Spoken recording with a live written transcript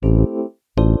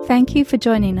Thank you for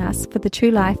joining us for the True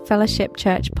Life Fellowship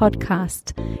Church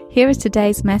podcast. Here is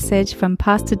today's message from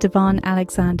Pastor DaVon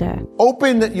Alexander.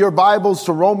 Open your Bibles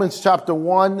to Romans chapter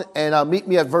 1 and meet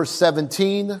me at verse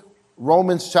 17.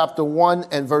 Romans chapter 1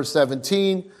 and verse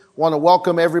 17. Want to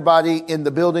welcome everybody in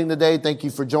the building today. Thank you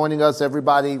for joining us.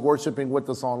 Everybody worshiping with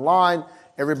us online.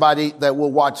 Everybody that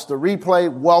will watch the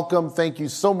replay, welcome. Thank you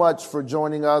so much for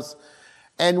joining us.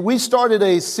 And we started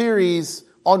a series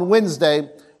on Wednesday,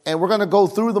 and we're going to go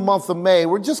through the month of May.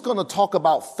 We're just going to talk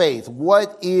about faith.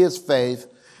 What is faith?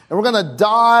 And we're going to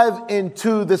dive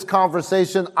into this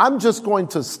conversation. I'm just going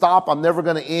to stop. I'm never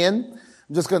going to end.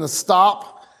 I'm just going to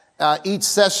stop each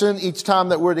session, each time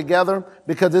that we're together,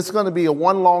 because it's going to be a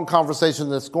one long conversation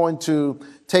that's going to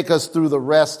take us through the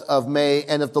rest of May,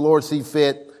 and if the Lord see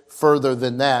fit, further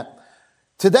than that.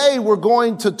 Today, we're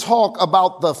going to talk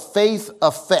about the faith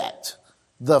effect.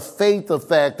 The faith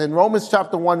effect. In Romans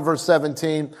chapter 1, verse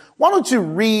 17, why don't you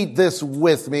read this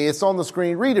with me? It's on the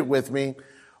screen. Read it with me.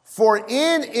 For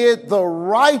in it the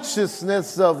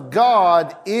righteousness of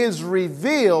God is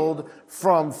revealed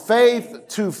from faith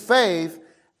to faith,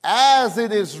 as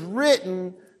it is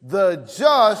written, the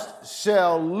just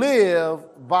shall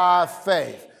live by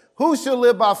faith. Who shall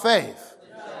live by faith?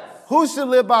 Who shall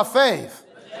live by faith?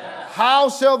 How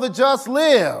shall the just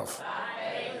live?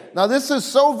 Now, this is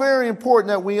so very important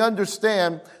that we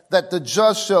understand that the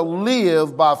just shall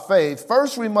live by faith.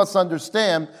 First, we must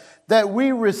understand that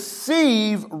we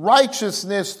receive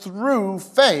righteousness through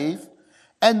faith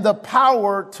and the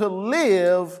power to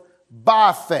live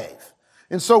by faith.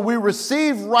 And so we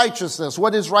receive righteousness.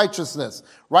 What is righteousness?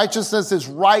 Righteousness is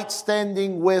right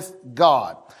standing with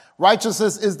God.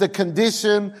 Righteousness is the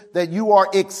condition that you are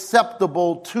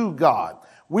acceptable to God.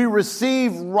 We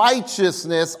receive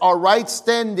righteousness, our right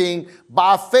standing,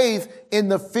 by faith in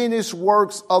the finished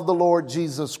works of the Lord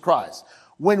Jesus Christ.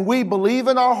 When we believe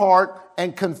in our heart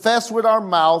and confess with our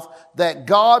mouth that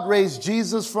God raised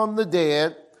Jesus from the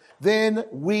dead, then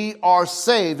we are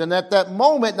saved. And at that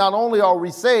moment, not only are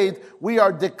we saved, we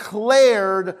are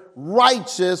declared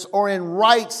righteous or in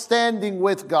right standing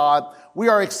with God. We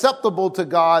are acceptable to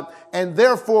God, and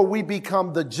therefore we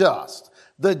become the just.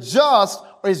 The just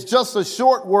is just a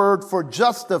short word for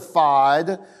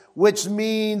justified, which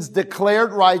means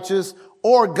declared righteous,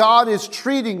 or God is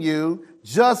treating you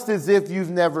just as if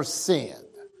you've never sinned.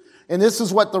 And this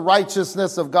is what the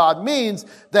righteousness of God means,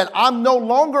 that I'm no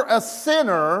longer a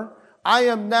sinner, I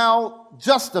am now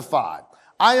justified.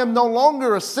 I am no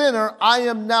longer a sinner, I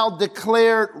am now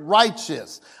declared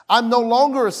righteous. I'm no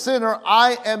longer a sinner,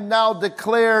 I am now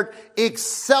declared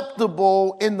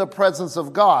acceptable in the presence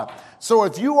of God. So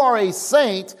if you are a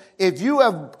saint, if you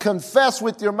have confessed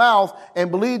with your mouth and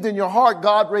believed in your heart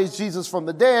God raised Jesus from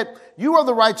the dead, you are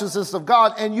the righteousness of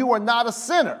God and you are not a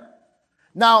sinner.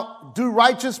 Now, do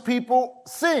righteous people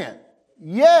sin?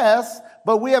 Yes,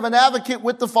 but we have an advocate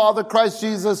with the Father, Christ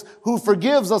Jesus, who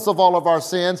forgives us of all of our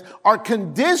sins. Our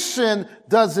condition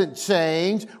doesn't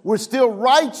change. We're still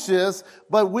righteous,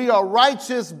 but we are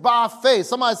righteous by faith.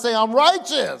 Somebody say, I'm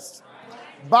righteous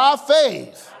by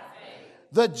faith.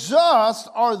 The just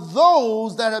are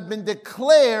those that have been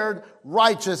declared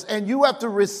righteous, and you have to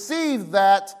receive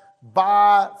that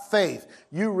by faith.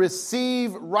 You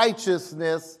receive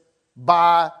righteousness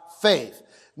by faith.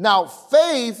 Now,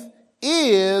 faith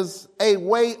is a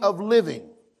way of living.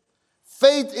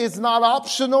 Faith is not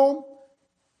optional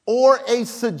or a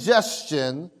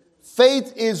suggestion.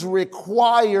 Faith is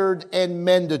required and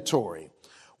mandatory.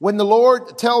 When the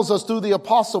Lord tells us through the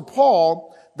Apostle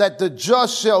Paul that the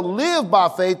just shall live by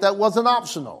faith, that wasn't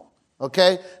optional.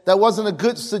 Okay? That wasn't a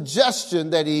good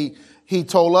suggestion that he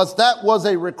told us. That was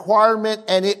a requirement,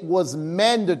 and it was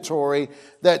mandatory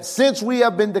that since we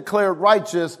have been declared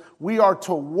righteous, we are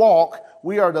to walk,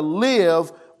 we are to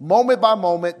live moment by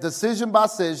moment, decision by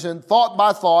decision, thought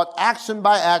by thought, action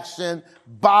by action,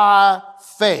 by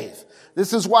faith.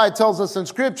 This is why it tells us in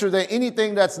Scripture that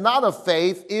anything that's not of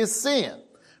faith is sin,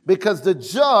 because the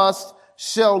just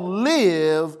shall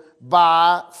live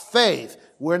by faith.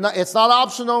 It's not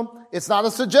optional. It's not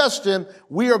a suggestion.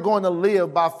 We are going to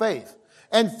live by faith.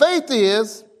 And faith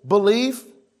is belief,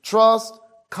 trust,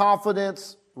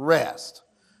 confidence, rest.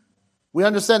 We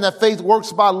understand that faith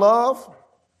works by love.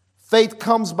 Faith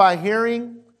comes by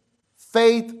hearing.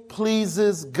 Faith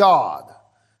pleases God.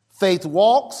 Faith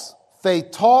walks.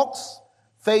 Faith talks.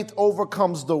 Faith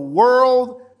overcomes the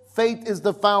world. Faith is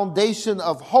the foundation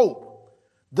of hope.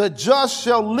 The just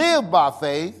shall live by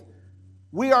faith.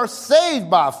 We are saved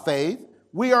by faith.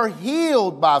 We are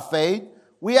healed by faith.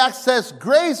 We access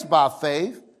grace by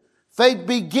faith. Faith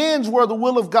begins where the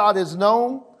will of God is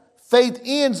known. Faith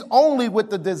ends only with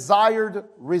the desired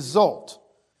result.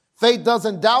 Faith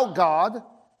doesn't doubt God.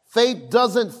 Faith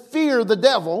doesn't fear the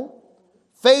devil.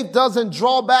 Faith doesn't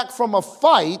draw back from a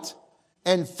fight.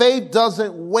 And faith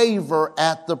doesn't waver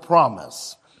at the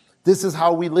promise. This is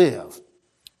how we live.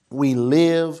 We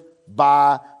live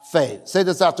by faith. Say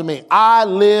this after me. I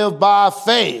live by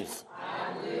faith.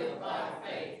 I live by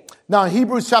faith. Now,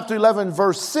 Hebrews chapter 11,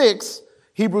 verse 6,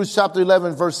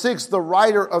 the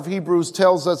writer of Hebrews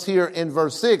tells us here in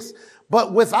verse 6,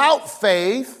 but without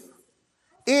faith,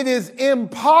 it is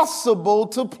impossible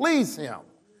to please him.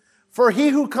 For he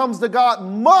who comes to God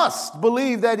must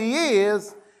believe that he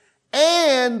is,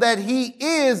 and that he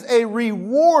is a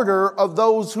rewarder of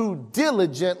those who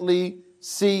diligently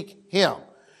seek him.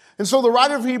 And so the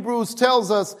writer of Hebrews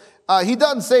tells us, he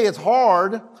doesn't say it's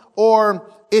hard or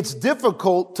it's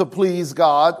difficult to please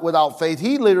God without faith.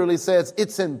 He literally says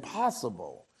it's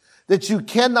impossible, that you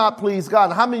cannot please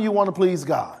God. How many of you want to please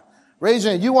God? Raise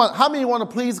your hand. How many of you want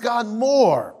to please God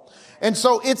more? And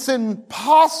so it's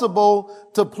impossible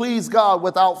to please God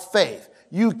without faith.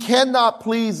 You cannot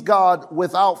please God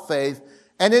without faith.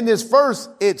 And in this verse,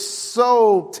 it's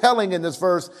so telling in this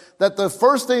verse that the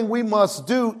first thing we must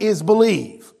do is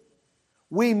believe.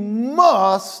 We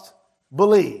must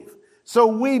believe. So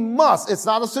we must. It's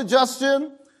not a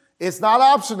suggestion. It's not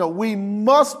optional. We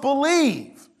must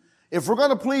believe. If we're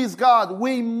going to please God,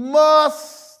 we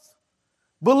must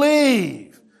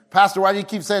believe. Pastor, why do you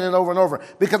keep saying it over and over?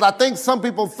 Because I think some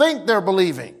people think they're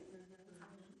believing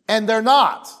and they're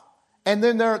not. And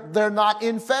then they're not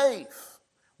in faith.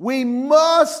 We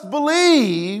must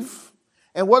believe.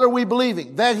 And what are we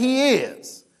believing? That he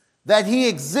is, that he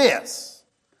exists.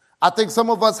 I think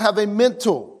some of us have a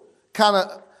mental kind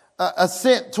of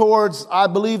assent towards, I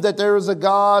believe that there is a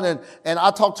God. And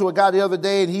I talked to a guy the other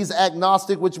day and he's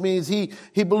agnostic, which means he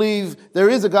believes there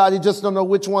is a God. He just don't know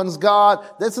which one's God.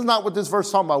 This is not what this verse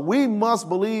is talking about. We must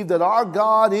believe that our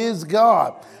God is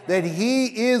God, that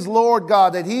he is Lord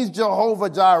God, that he's Jehovah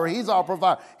Jireh. He's our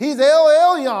provider. He's El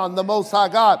Elyon, the Most High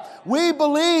God. We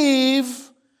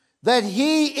believe that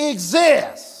he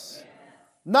exists,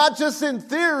 not just in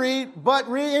theory, but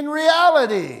in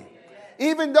reality.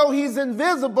 Even though he's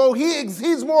invisible,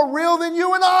 he's more real than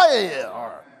you and I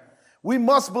are. We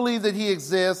must believe that he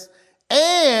exists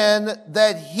and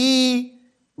that he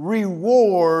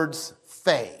rewards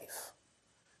faith.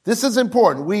 This is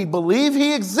important. We believe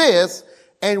he exists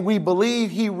and we believe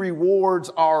he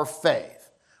rewards our faith.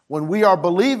 When we are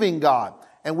believing God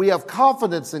and we have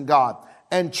confidence in God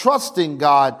and trusting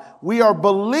God, we are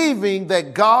believing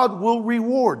that God will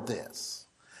reward this.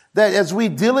 That as we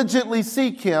diligently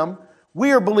seek him,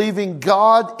 we are believing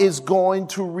God is going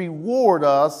to reward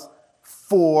us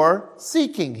for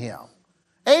seeking him.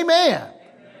 Amen.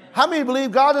 How many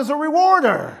believe God is a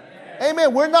rewarder?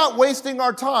 Amen. We're not wasting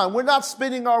our time. We're not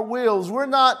spinning our wheels. We're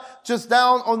not just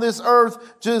down on this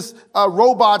earth, just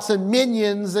robots and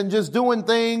minions and just doing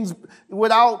things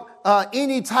without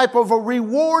any type of a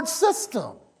reward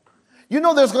system. You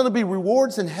know there's going to be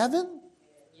rewards in heaven?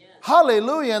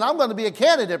 Hallelujah. And I'm going to be a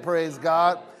candidate, praise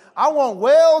God. I want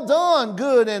well done,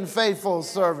 good and faithful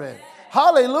servant.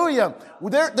 Hallelujah.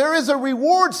 There is a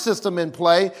reward system in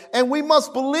play, and we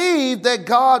must believe that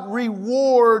God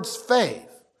rewards faith.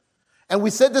 And we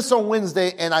said this on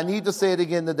Wednesday, and I need to say it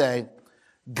again today.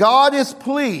 God is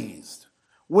pleased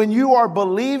when you are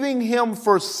believing him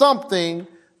for something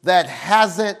that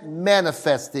hasn't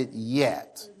manifested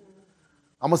yet.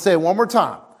 I'm going to say it one more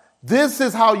time. This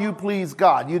is how you please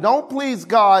God. You don't please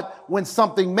God when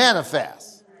something manifests.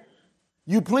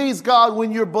 You please God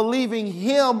when you're believing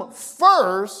him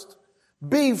first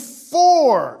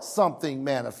before something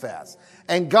manifests.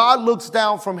 And God looks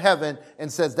down from heaven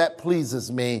and says, that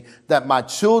pleases me, that my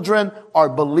children are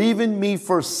believing me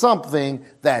for something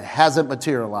that hasn't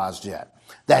materialized yet,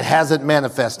 that hasn't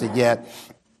manifested yet.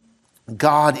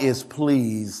 God is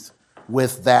pleased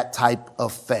with that type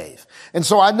of faith. And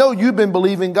so I know you've been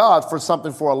believing God for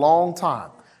something for a long time.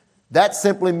 That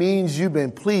simply means you've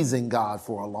been pleasing God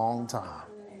for a long time.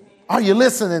 Are you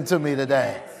listening to me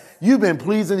today? You've been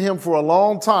pleasing him for a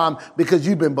long time because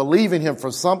you've been believing him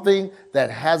for something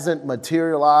that hasn't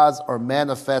materialized or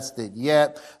manifested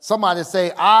yet. Somebody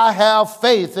say, I have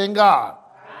faith in God.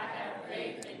 I have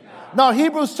faith in God. Now,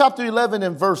 Hebrews chapter 11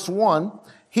 and verse 1,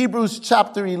 Hebrews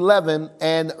chapter 11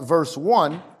 and verse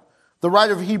 1, the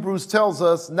writer of Hebrews tells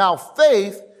us, now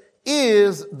faith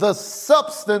is the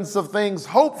substance of things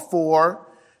hoped for,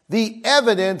 the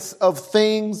evidence of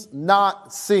things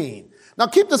not seen. Now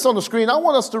keep this on the screen. I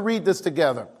want us to read this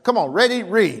together. Come on, ready?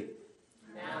 Read.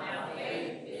 Now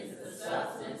faith is the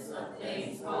substance of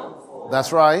things hoped for.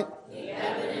 That's right. The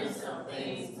evidence of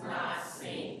things not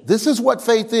seen. This is what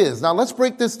faith is. Now let's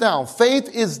break this down.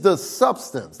 Faith is the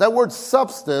substance. That word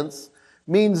substance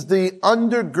means the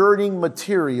undergirding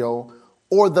material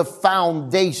or the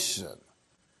foundation.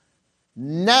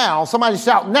 Now, somebody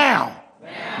shout now.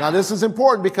 Now this is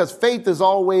important because faith is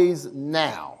always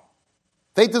now.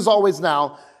 Faith is always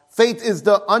now. Faith is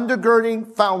the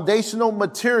undergirding foundational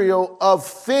material of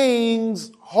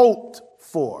things hoped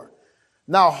for.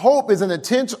 Now, hope is an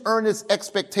intense, earnest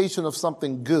expectation of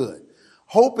something good.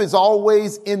 Hope is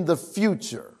always in the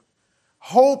future.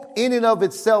 Hope in and of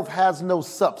itself has no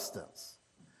substance.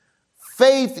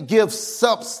 Faith gives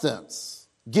substance,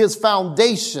 gives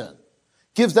foundation,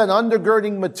 gives that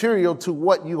undergirding material to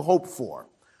what you hope for.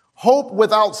 Hope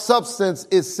without substance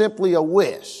is simply a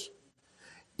wish.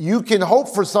 You can hope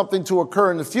for something to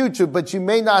occur in the future, but you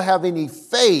may not have any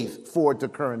faith for it to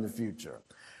occur in the future.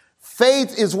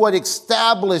 Faith is what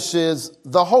establishes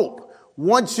the hope.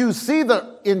 Once you see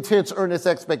the intense, earnest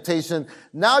expectation,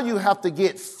 now you have to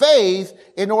get faith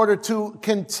in order to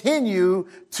continue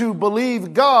to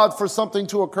believe God for something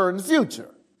to occur in the future.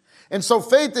 And so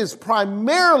faith is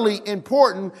primarily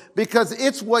important because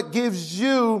it's what gives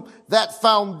you that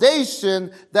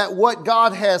foundation that what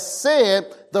God has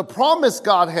said, the promise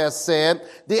God has said,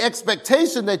 the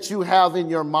expectation that you have in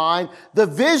your mind, the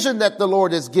vision that the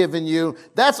Lord has given you,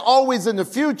 that's always in the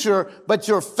future, but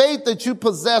your faith that you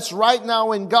possess right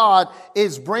now in God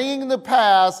is bringing to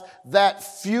pass that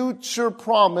future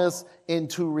promise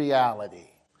into reality.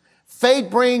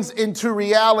 Faith brings into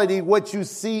reality what you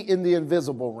see in the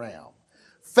invisible realm.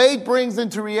 Faith brings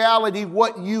into reality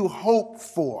what you hope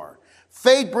for.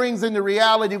 Faith brings into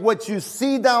reality what you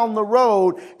see down the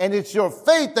road, and it's your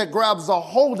faith that grabs a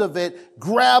hold of it,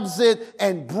 grabs it,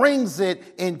 and brings it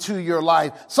into your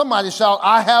life. Somebody shout,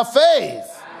 I have faith. I have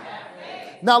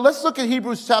faith. Now let's look at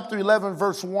Hebrews chapter 11,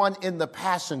 verse 1 in the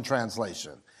Passion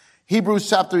Translation. Hebrews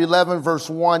chapter 11, verse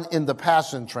 1 in the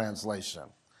Passion Translation.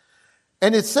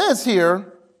 And it says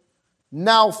here,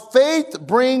 now faith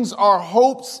brings our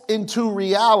hopes into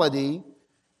reality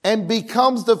and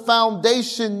becomes the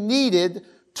foundation needed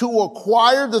to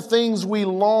acquire the things we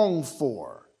long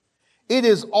for. It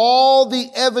is all the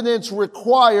evidence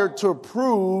required to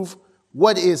prove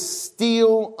what is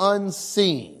still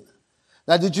unseen.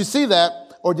 Now, did you see that?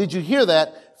 Or did you hear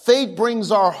that? Faith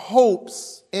brings our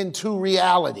hopes into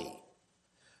reality.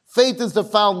 Faith is the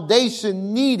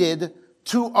foundation needed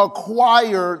to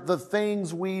acquire the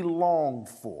things we long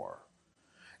for.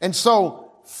 And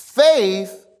so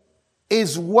faith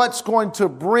is what's going to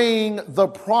bring the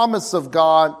promise of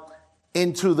God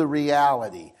into the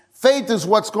reality. Faith is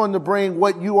what's going to bring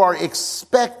what you are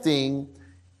expecting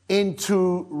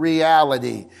into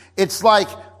reality. It's like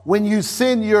when you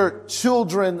send your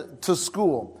children to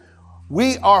school.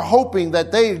 We are hoping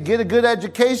that they get a good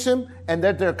education and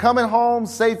that they're coming home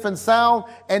safe and sound.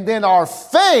 And then our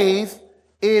faith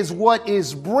is what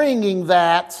is bringing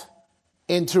that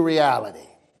into reality.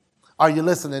 Are you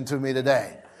listening to me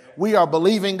today? We are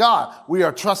believing God. We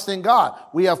are trusting God.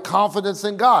 We have confidence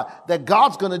in God that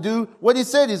God's going to do what he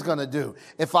said he's going to do.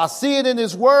 If I see it in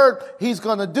his word, he's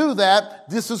going to do that.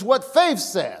 This is what faith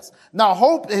says. Now,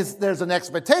 hope is there's an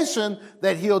expectation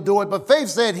that he'll do it, but faith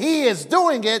said he is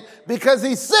doing it because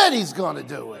he said he's going to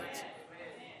do it.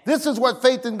 This is what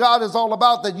faith in God is all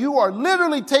about, that you are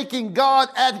literally taking God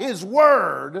at his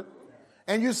word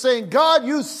and you're saying, God,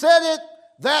 you said it,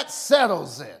 that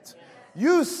settles it.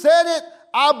 You said it,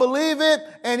 I believe it,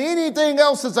 and anything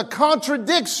else is a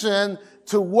contradiction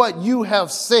to what you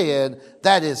have said.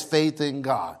 That is faith in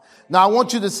God. Now, I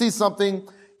want you to see something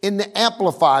in the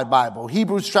Amplified Bible.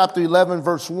 Hebrews chapter 11,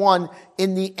 verse 1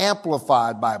 in the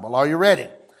Amplified Bible. Are you ready?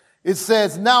 It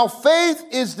says, now faith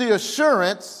is the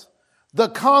assurance, the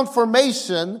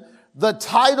confirmation, the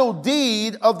title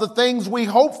deed of the things we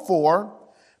hope for,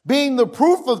 being the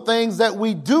proof of things that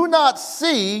we do not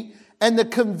see and the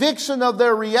conviction of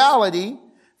their reality,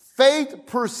 faith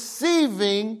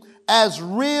perceiving as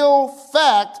real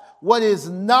fact what is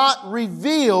not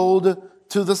revealed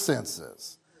to the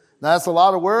senses. Now, that's a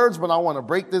lot of words, but I want to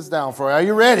break this down for you. Are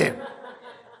you ready?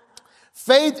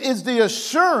 Faith is the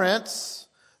assurance,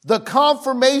 the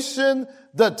confirmation,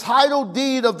 the title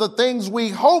deed of the things we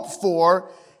hope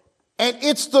for, and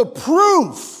it's the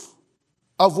proof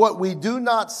of what we do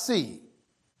not see.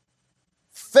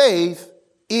 Faith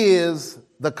is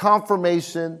the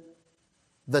confirmation,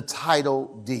 the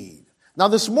title deed. Now,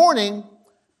 this morning,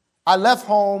 I left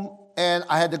home and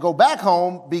I had to go back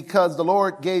home because the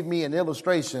Lord gave me an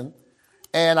illustration,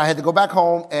 and I had to go back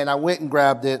home and I went and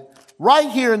grabbed it. Right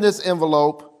here in this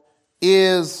envelope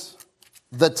is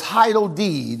the title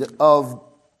deed of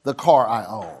the car I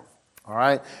own. All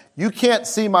right. You can't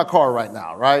see my car right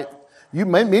now, right?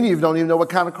 Many of you don't even know what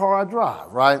kind of car I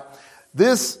drive, right?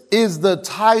 This is the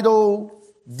title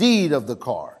deed of the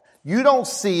car. You don't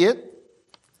see it.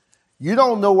 You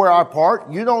don't know where I park.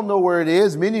 You don't know where it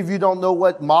is. Many of you don't know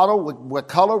what model, what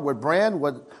color, what brand,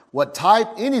 what type,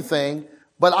 anything.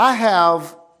 But I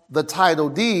have the title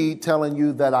deed telling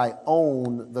you that I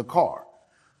own the car.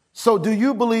 So do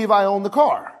you believe I own the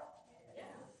car?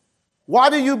 Why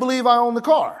do you believe I own the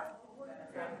car?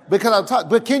 Because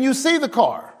but can you see the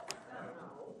car?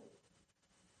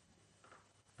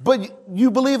 But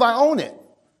you believe I own it,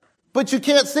 but you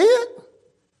can't see it?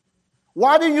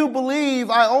 Why do you believe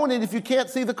I own it if you can't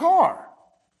see the car?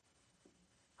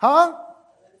 Huh?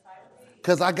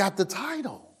 Because I got the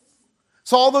title.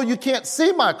 So although you can't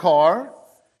see my car,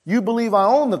 you believe I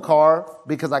own the car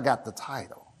because I got the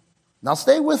title. Now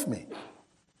stay with me.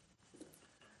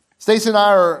 Stacy and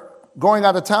I are going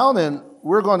out of town and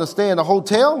we're going to stay in a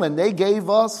hotel, and they gave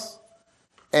us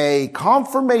a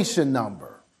confirmation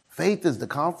number. Faith is the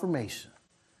confirmation.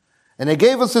 And they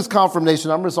gave us this confirmation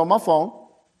number. It's on my phone.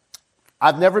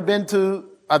 I've never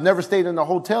stayed in a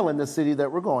hotel in the city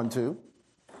that we're going to,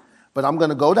 but I'm going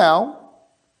to go down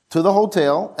to the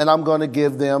hotel and I'm going to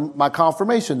give them my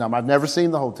confirmation number. I've never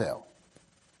seen the hotel,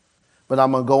 but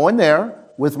I'm going to go in there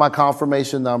with my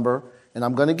confirmation number and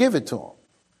I'm going to give it to them.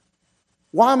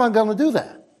 Why am I going to do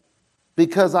that?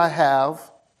 Because I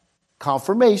have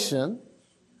confirmation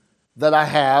that I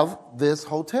have this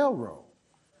hotel room,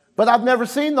 but I've never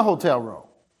seen the hotel room.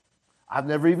 I've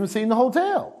never even seen the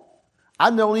hotel.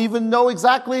 I don't even know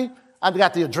exactly, I've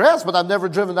got the address, but I've never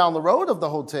driven down the road of the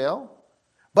hotel.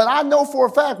 But I know for a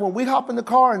fact when we hop in the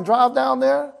car and drive down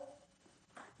there,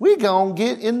 we gonna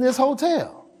get in this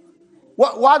hotel.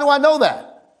 Why do I know that?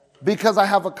 Because I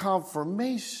have a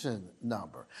confirmation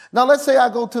number. Now let's say I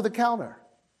go to the counter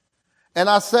and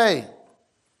I say,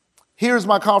 here's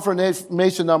my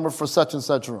confirmation number for such and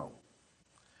such room.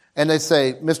 And they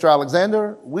say, Mr.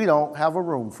 Alexander, we don't have a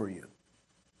room for you.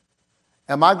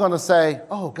 Am I going to say,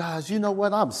 oh, guys, you know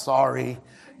what? I'm sorry.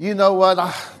 You know what?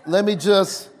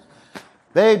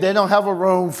 Babe, they don't have a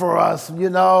room for us. You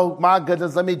know, my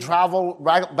goodness, let me travel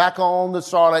right back on to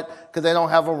Charlotte because they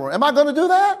don't have a room. Am I going to do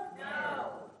that? No.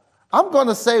 I'm going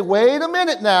to say, wait a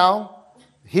minute now.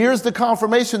 Here's the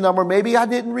confirmation number. Maybe I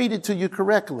didn't read it to you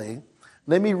correctly.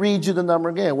 Let me read you the number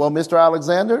again. Well, Mr.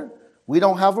 Alexander, we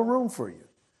don't have a room for you.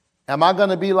 Am I going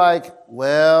to be like,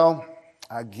 well,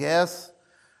 I guess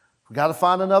we got to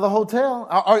find another hotel?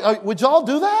 Would y'all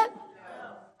do that? No.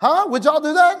 Huh? Would y'all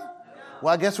do that? No.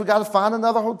 Well, I guess we got to find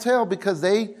another hotel because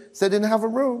they said they didn't have a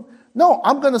room. No,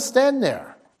 I'm going to stand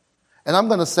there and I'm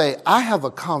going to say, I have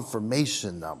a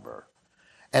confirmation number.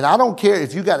 And I don't care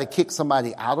if you got to kick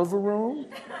somebody out of a room.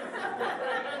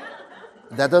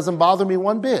 That doesn't bother me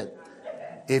one bit.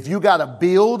 If you got to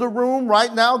build a room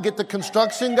right now, get the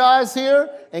construction guys here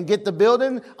and get the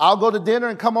building. I'll go to dinner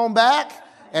and come on back.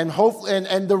 And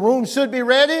the room should be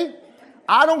ready.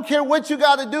 I don't care what you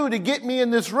got to do to get me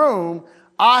in this room.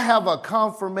 I have a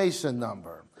confirmation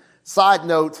number. Side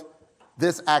note,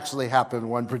 this actually happened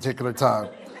one particular time.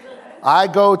 I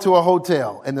go to a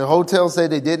hotel and the hotel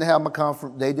said they didn't have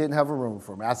a room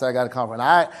for me. I said, I got a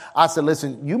confirmation. I said,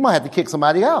 listen, you might have to kick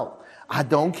somebody out. I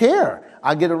don't care.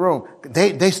 I get a room.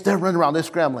 They still run around. They're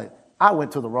scrambling. I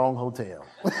went to the wrong hotel.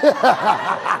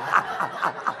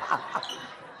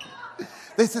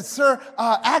 They said, sir,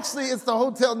 actually, it's the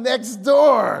hotel next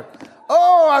door.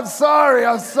 Oh, I'm sorry.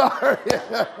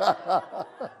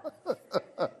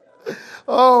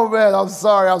 Oh, man, I'm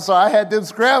sorry. I had them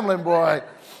scrambling, boy.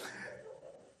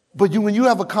 But when you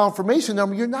have a confirmation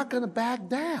number, you're not going to back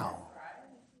down.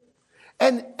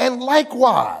 And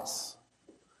likewise,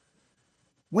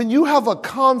 when you have a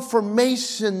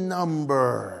confirmation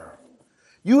number,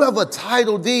 you have a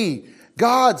title deed.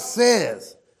 God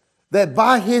says that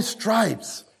by his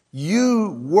stripes,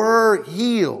 you were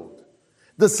healed.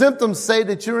 The symptoms say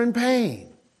that you're in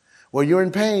pain. Well, you're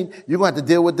in pain. You're going to have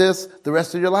to deal with this the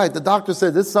rest of your life. The doctor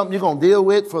said this is something you're going to deal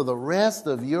with for the rest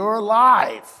of your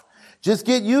life. Just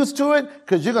get used to it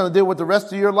because you're going to deal with the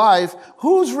rest of your life.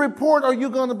 Whose report are you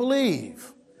going to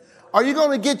believe? Are you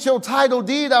going to get your title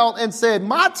deed out and say,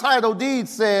 my title deed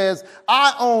says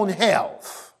I own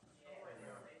health.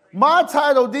 My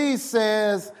title deed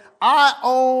says I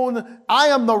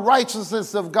am the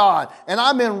righteousness of God, and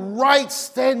I'm in right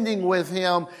standing with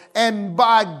him. And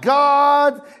by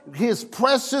God, his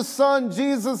precious son,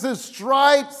 Jesus'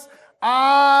 stripes,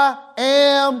 I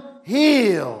am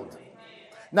healed.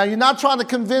 Now, you're not trying to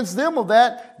convince them of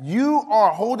that. You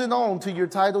are holding on to your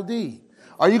title deed.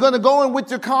 Are you going to go in with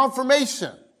your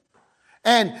confirmation?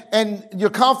 And your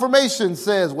confirmation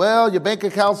says, well, your bank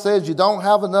account says you don't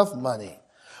have enough money.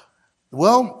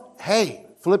 Well, hey,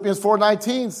 Philippians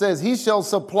 4:19 says he shall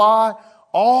supply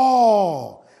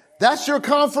all. That's your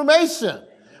confirmation.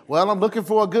 Well, I'm looking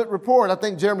for a good report. I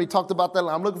think Jeremy talked about that.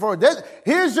 I'm looking for it.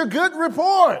 Here's your good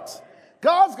report.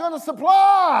 God's going to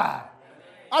supply.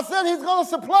 I said he's going to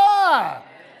supply.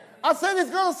 I said he's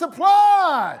going to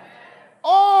supply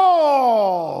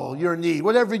all your need.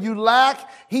 Whatever you lack,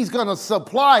 he's going to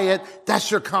supply it.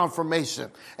 That's your confirmation.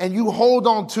 And you hold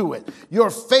on to it. Your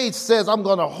faith says, I'm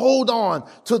going to hold on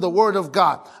to the word of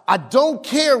God. I don't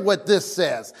care what this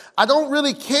says. I don't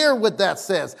really care what that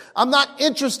says. I'm not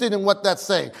interested in what that's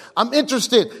saying. I'm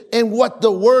interested in what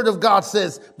the word of God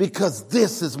says, because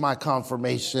this is my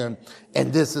confirmation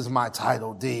and this is my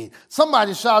title deed.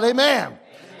 Somebody shout amen.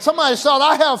 Somebody shout,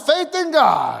 I have faith in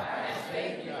God.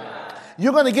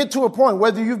 You're going to get to a point,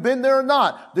 whether you've been there or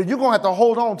not, that you're going to have to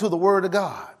hold on to the word of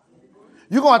God.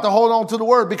 You're going to have to hold on to the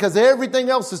word, because everything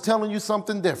else is telling you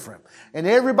something different. And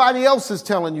everybody else is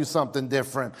telling you something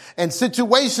different. And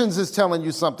situations is telling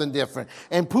you something different.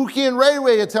 And Pookie and Ray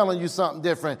Ray are telling you something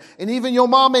different. And even your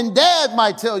mom and dad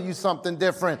might tell you something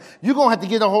different. You're going to have to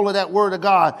get a hold of that word of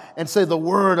God and say, the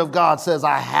word of God says,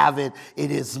 I have it.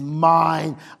 It is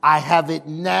mine. I have it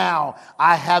now.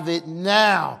 I have it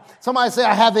now. Somebody say,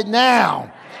 I have it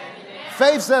now.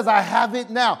 Faith says, I have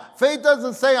it now. Faith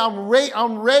doesn't say, I'm ready,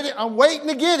 I'm waiting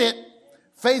to get it.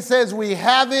 Faith says, we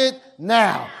have it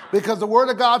now, because the word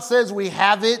of God says we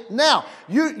have it now.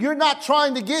 You're not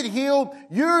trying to get healed.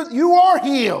 You are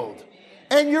healed,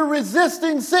 and you're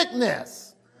resisting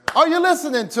sickness. Are you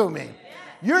listening to me?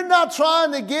 You're not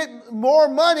trying to get more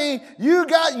money. You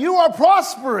are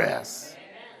prosperous,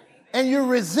 and you're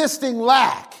resisting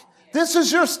lack. This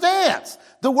is your stance.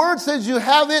 The word says you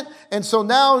have it, and so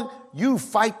now you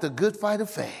fight the good fight of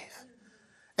faith.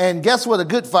 And guess what a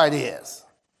good fight is?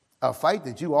 A fight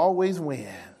that you always win.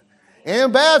 And a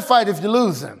bad fight if you're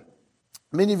losing.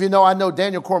 Many of you know I know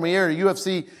Daniel Cormier,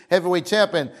 UFC heavyweight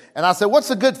champion. And I said,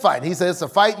 what's a good fight? He said, it's a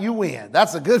fight you win.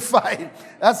 That's a good fight.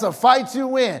 That's a fight you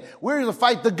win. We're going to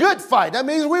fight the good fight. That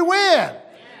means we win.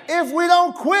 If we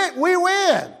don't quit, we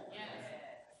win.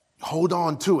 Hold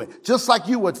on to it. Just like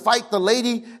you would fight the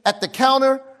lady at the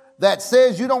counter that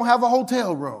says you don't have a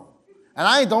hotel room. And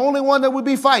I ain't the only one that would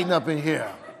be fighting up in here.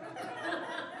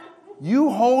 You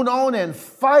hold on and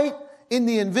fight in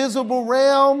the invisible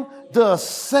realm the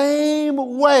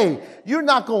same way. You're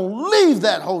not going to leave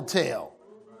that hotel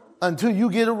until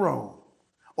you get a room.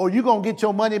 Or you're going to get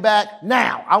your money back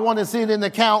now. I want to see it in the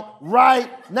account right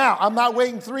now. I'm not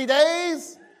waiting 3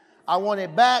 days. I want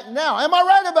it back now. Am I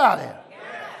right about it?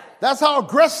 That's how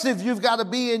aggressive you've got to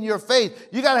be in your faith.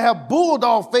 You got to have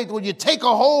bulldog faith where you take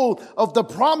a hold of the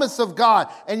promise of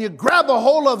God and you grab a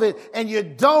hold of it and you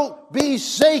don't be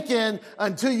shaken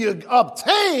until you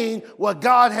obtain what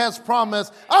God has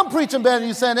promised. I'm preaching better than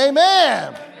you saying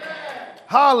amen.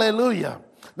 Hallelujah.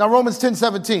 Now Romans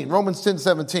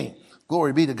 10:17.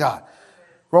 Glory be to God.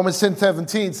 Romans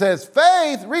 10:17 says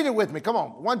faith, read it with me. Come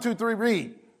on. 1, 2, 3,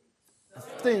 read.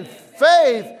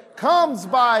 Faith comes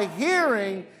by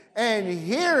hearing, and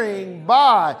hearing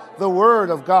by the word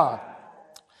of God.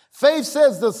 Faith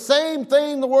says the same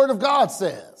thing the word of God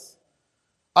says.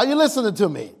 Are you listening to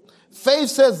me? Faith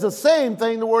says the same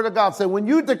thing the word of God says. When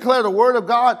you declare the word of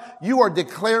God, you are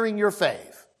declaring your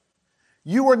faith.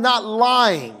 You are not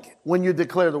lying when you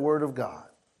declare the word of God.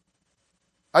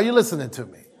 Are you listening to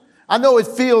me? I know it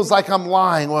feels like I'm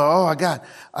lying. Well, I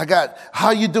got,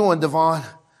 how you doing, DaVon?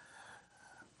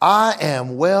 I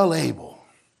am well able.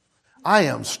 I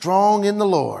am strong in the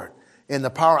Lord, in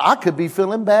the power. I could be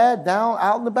feeling bad, down,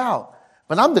 out and about,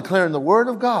 but I'm declaring the word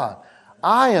of God.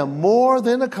 I am more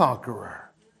than a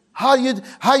conqueror. How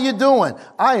you doing?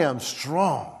 I am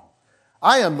strong.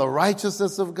 I am the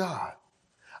righteousness of God.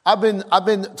 I've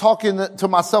been talking to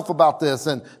myself about this,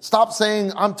 and stop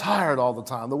saying I'm tired all the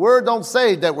time. The word don't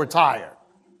say that we're tired.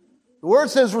 The word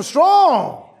says we're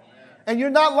strong, and you're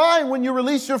not lying when you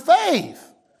release your faith.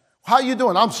 How you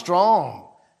doing? I'm strong.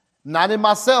 Not in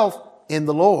myself, in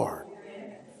the Lord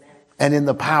and in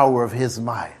the power of his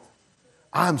might.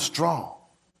 I'm strong.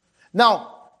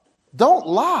 Now, don't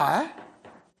lie.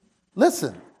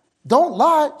 Listen, don't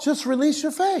lie. Just release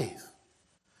your faith.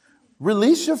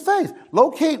 Release your faith.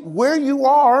 Locate where you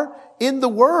are in the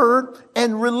word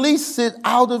and release it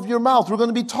out of your mouth. We're going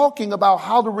to be talking about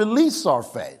how to release our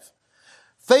faith.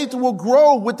 Faith will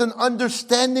grow with an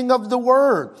understanding of the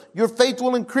word. Your faith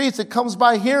will increase. It comes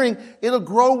by hearing. It'll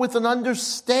grow with an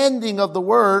understanding of the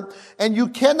word. And you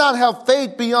cannot have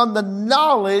faith beyond the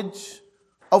knowledge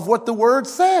of what the word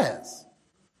says.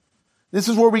 This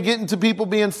is where we get into people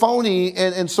being phony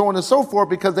and so on and so forth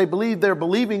because they believe they're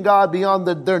believing God beyond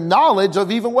their knowledge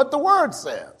of even what the Word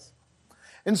says.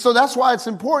 And so that's why it's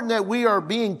important that we are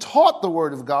being taught the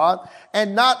Word of God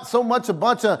and not so much a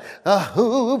bunch of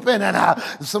hooping and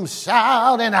some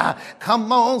shouting.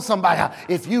 Come on, somebody.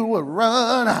 If you would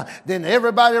run, then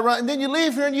everybody run. And then you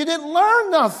leave here and you didn't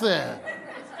learn nothing.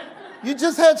 You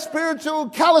just had spiritual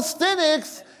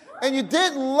calisthenics and you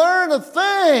didn't learn a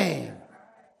thing.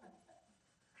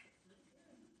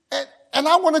 And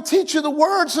I want to teach you the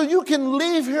Word so you can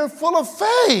leave here full of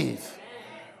faith.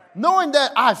 Knowing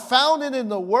that I found it in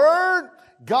the Word,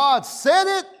 God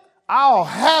said it, I'll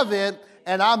have it,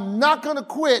 and I'm not going to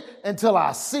quit until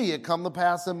I see it come to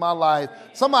pass in my life.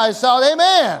 Somebody shout,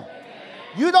 amen. Amen.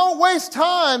 You don't waste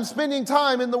time spending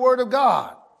time in the Word of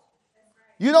God.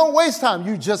 You don't waste time.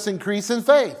 You just increase in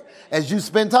faith as you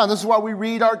spend time. This is why we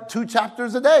read our 2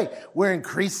 chapters a day. We're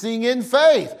increasing in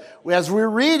faith. As we're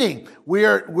reading,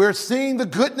 we're seeing the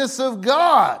goodness of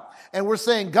God. And we're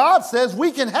saying, God says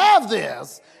we can have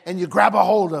this. And you grab a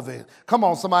hold of it. Come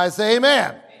on, somebody say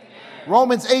amen. Amen.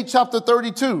 Romans 8, chapter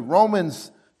 32.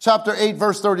 Romans chapter 8,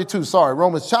 verse 32. Sorry,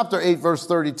 Romans chapter 8, verse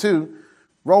 32.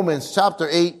 Romans chapter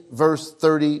 8, verse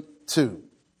 32.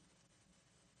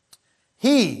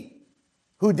 He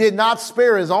who did not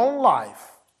spare his own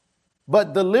life,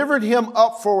 but delivered him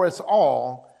up for us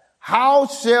all, how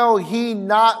shall he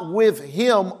not with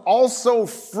him also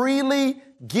freely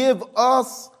give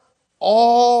us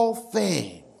all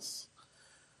things?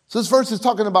 So this verse is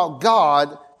talking about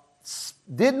God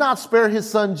did not spare his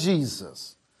son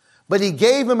Jesus, but he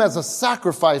gave him as a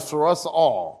sacrifice for us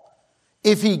all.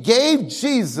 If he gave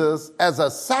Jesus as a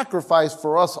sacrifice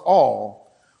for us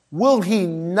all, will he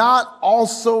not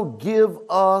also give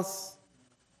us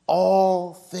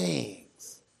all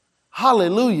things?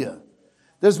 Hallelujah.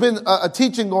 There's been a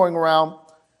teaching going around,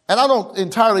 and I don't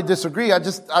entirely disagree. I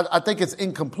think it's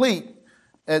incomplete.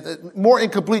 More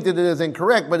incomplete than it is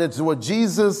incorrect, but it's what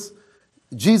Jesus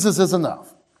is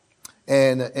enough.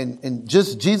 And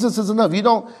just Jesus is enough. You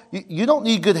don't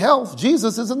need good health.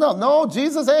 Jesus is enough. No,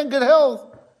 Jesus and good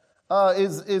health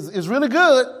is really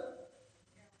good.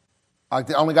 I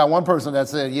only got one person that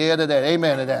said yeah to that,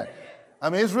 amen to that. I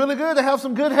mean, it's really good to have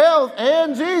some good health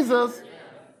and Jesus.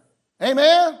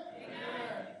 Amen.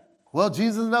 Well,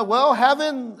 Jesus is enough. Well,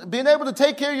 being able to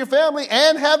take care of your family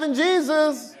and having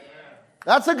Jesus,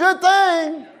 that's a good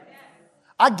thing.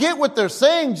 I get what they're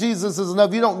saying. Jesus is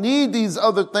enough. You don't need these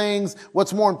other things.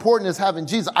 What's more important is having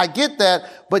Jesus. I get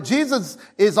that. But Jesus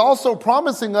is also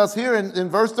promising us here in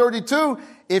verse 32,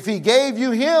 if he gave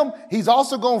you him, he's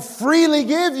also going to freely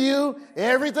give you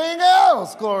everything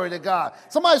else. Glory to God.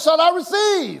 Somebody shout, I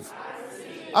receive.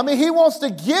 I mean, he wants to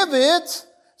give it.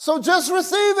 So just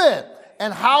receive it.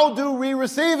 And how do we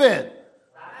receive it?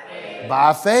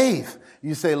 By faith.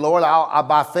 You say, Lord,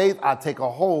 by faith, I take a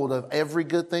hold of every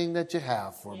good thing that you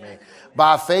have for me.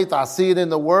 By faith, I see it in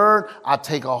the Word. I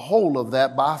take a hold of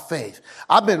that by faith.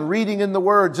 I've been reading in the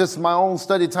Word, just my own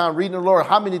study time, reading the Lord.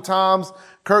 How many times,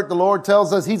 Kurt, the Lord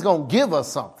tells us he's going to give us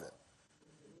something.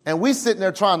 And we sitting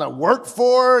there trying to work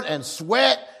for it and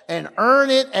sweat and earn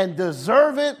it and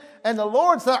deserve it. And the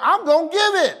Lord said, I'm going to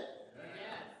give it.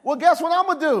 Well, guess what I'm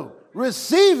going to do?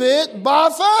 Receive it by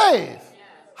faith.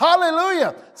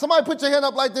 Hallelujah. Somebody put your hand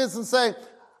up like this and say,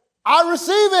 I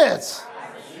receive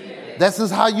it. This is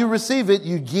how you receive it.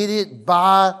 You get it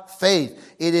by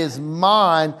faith. It is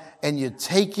mine and you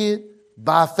take it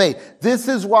by faith. This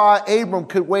is why Abram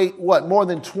could wait, more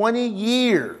than 20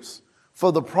 years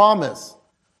for the promise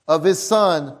of his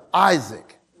son,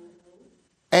 Isaac.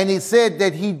 And he said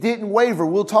that he didn't waver.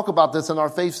 We'll talk about this in our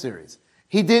faith series.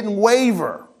 He didn't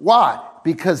waver. Why?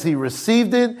 Because he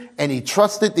received it and he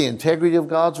trusted the integrity of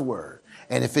God's word.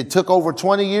 And if it took over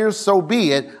 20 years, so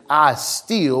be it. I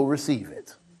still receive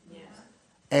it. Yes.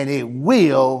 And it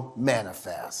will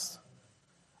manifest.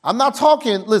 I'm not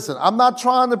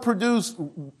trying to produce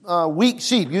weak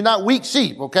sheep. You're not weak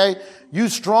sheep, okay? You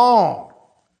strong.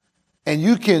 And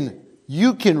you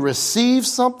can receive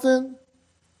something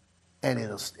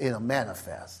and it'll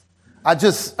manifest. I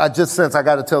just sense I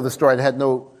got to tell the story. I had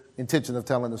no intention of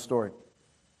telling the story.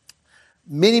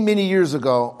 Many, many years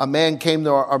ago, a man came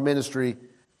to our ministry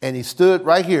and he stood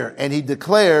right here and he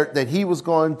declared that he was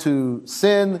going to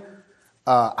send,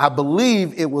 I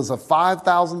believe it was a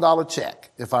 $5,000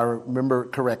 check, if I remember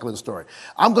correctly the story.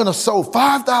 I'm going to sow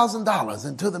 $5,000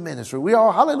 into the ministry. We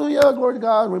all, hallelujah, glory to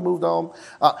God. We moved on.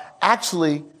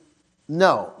 Actually,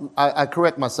 no, I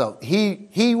correct myself.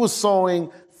 He was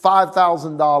sowing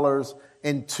 $5,000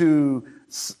 into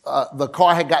the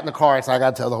car. I had gotten the car, so I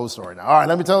got to tell the whole story now. All right,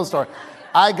 let me tell the story.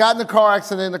 I got in a car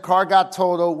accident. The car got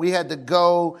totaled. We had to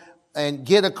go and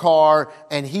get a car,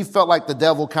 and he felt like the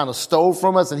devil kind of stole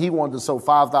from us, and he wanted to sow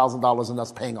 $5,000 in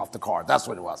us paying off the car. That's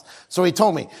what it was. So he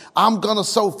told me, I'm going to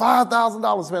sow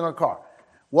 $5,000 spent on a car.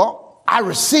 Well, I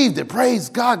received it. Praise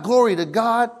God. Glory to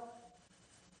God.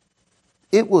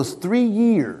 It was 3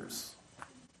 years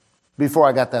before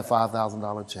I got that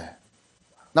 $5,000 check.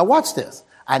 Now watch this.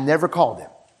 I never called him.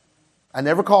 I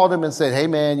never called him and said, hey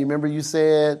man, you remember you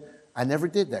said? I never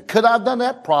did that. Could I have done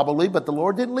that? Probably, but the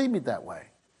Lord didn't lead me that way.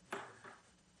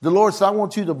 The Lord said, I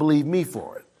want you to believe me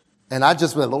for it. And I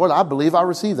just went, Lord, I believe I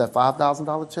received that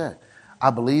 $5,000 check. I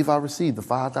believe I received the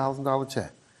 $5,000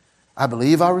 check. I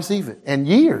believe I received it. And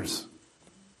years,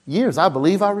 I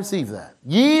believe I received that.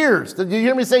 Years. Did you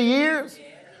hear me say years?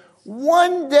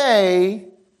 One day,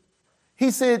 he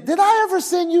said, did I ever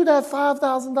send you that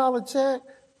 $5,000 check?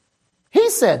 He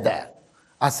said that.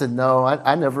 I said, no,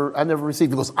 I never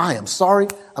received it. He goes, I am sorry.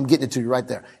 I'm getting it to you right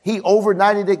there. He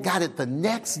overnighted it, got it the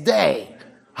next day.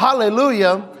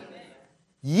 Hallelujah.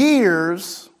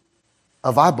 Years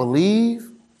of I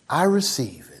believe, I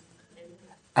receive it.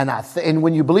 And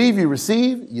when you believe you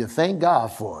receive, you thank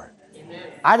God for it. Amen.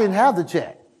 I didn't have the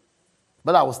check,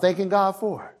 but I was thanking God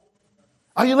for it.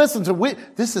 Are you listening to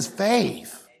this is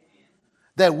faith.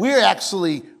 That we're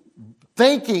actually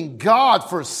thanking God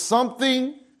for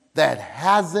something that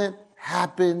hasn't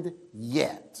happened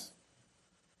yet.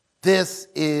 This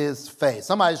is faith.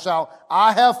 Somebody shout,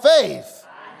 I have faith.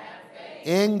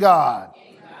 In God.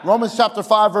 Romans chapter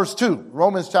 5 verse 2.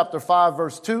 Romans chapter 5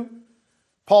 verse 2.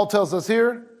 Paul tells us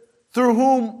here, through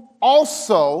whom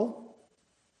also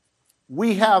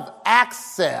we have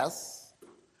access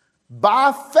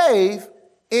by faith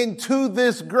into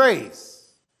this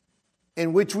grace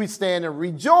in which we stand and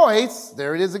rejoice,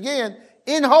 there it is again,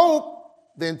 in hope,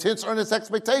 the intense earnest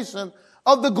expectation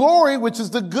of the glory, which is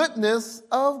the goodness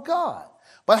of God.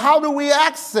 But how do we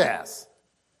access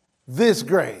this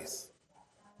grace?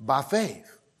 By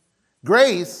faith.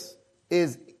 Grace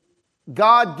is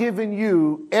God giving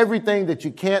you everything that you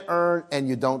can't earn and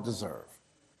you don't deserve.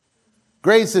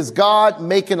 Grace is God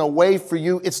making a way for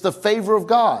you. It's the favor of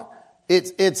God.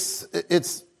 It's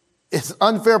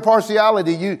unfair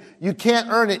partiality. You can't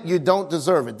earn it. You don't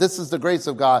deserve it. This is the grace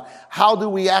of God. How do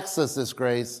we access this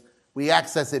grace? We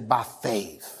access it by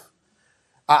faith.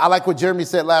 I like what Jeremy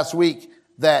said last week,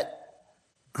 that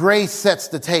grace sets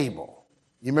the table.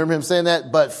 You remember him saying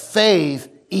that? But faith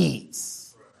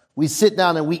eats. We sit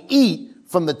down and we eat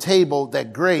from the table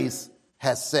that grace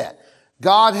has set.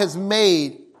 God has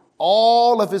made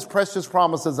all of his precious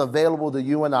promises available to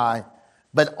you and I,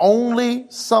 but only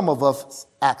some of us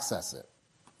access it.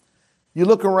 You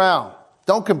look around.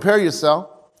 Don't compare yourself.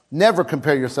 Never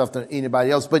compare yourself to anybody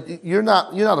else, but you're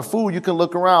not a fool. You can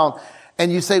look around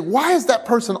and you say, why is that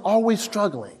person always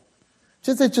struggling?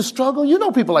 They just struggle. You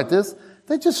know people like this.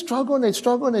 They just struggle and they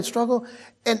struggle and they struggle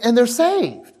and they're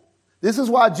saved. This is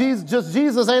why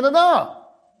Jesus ain't enough.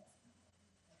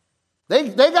 They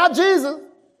got Jesus,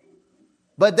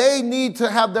 but they need to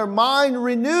have their mind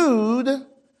renewed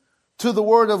to the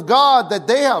word of God, that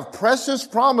they have precious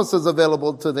promises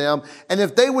available to them. And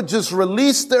if they would just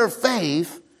release their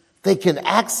faith, they can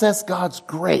access God's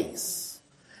grace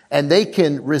and they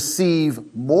can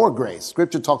receive more grace.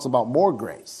 Scripture talks about more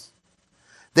grace.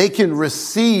 They can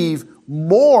receive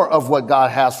more of what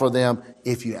God has for them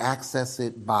if you access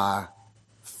it by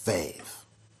faith.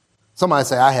 Somebody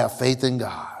say, I have faith in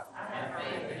God. I have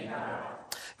faith in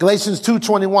God. Galatians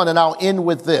 2:21, and I'll end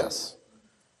with this.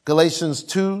 Galatians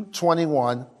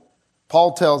 2:21,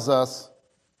 Paul tells us,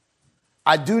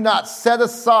 I do not set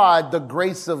aside the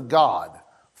grace of God,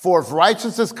 for if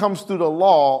righteousness comes through the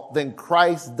law, then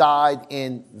Christ died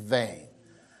in vain.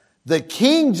 The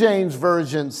King James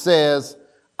Version says,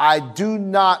 I do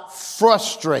not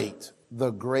frustrate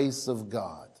the grace of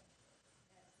God.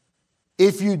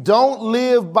 If you don't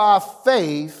live by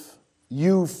faith,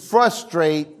 you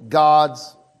frustrate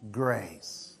God's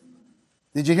grace.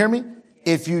 Did you hear me?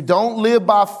 If you don't live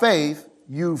by faith,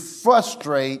 you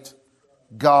frustrate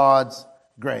God's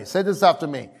grace. Say this after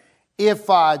me.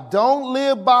 If I don't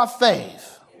live by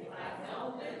faith,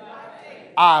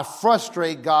 I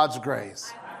frustrate God's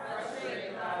grace.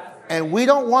 And we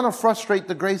don't want to frustrate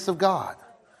the grace of God.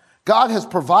 God has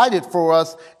provided for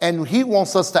us, and he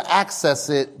wants us to access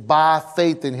it by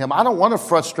faith in him. I don't want to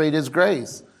frustrate his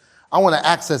grace. I want to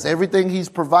access everything he's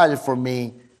provided for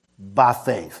me by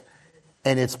faith.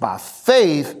 And it's by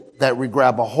faith that we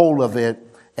grab a hold of it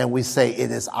and we say,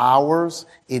 it is ours,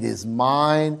 it is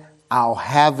mine, I'll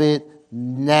have it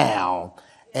now.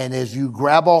 And as you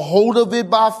grab a hold of it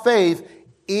by faith,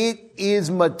 it is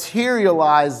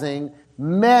materializing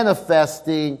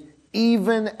manifesting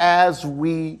even as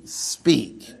we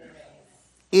speak.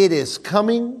 It is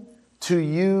coming to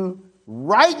you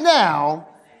right now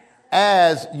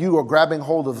as you are grabbing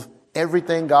hold of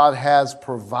everything God has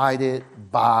provided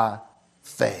by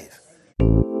faith.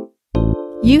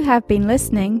 You have been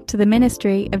listening to the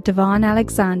ministry of DaVon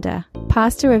Alexander,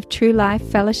 pastor of True Life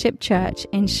Fellowship Church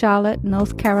in Charlotte,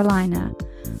 North Carolina.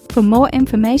 For more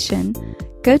information,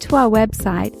 go to our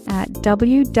website at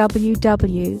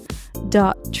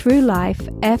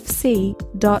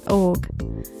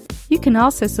www.truelifefc.org. You can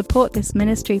also support this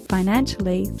ministry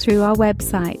financially through our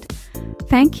website.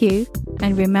 Thank you,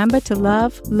 and remember to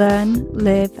love, learn,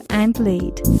 live, and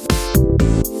lead.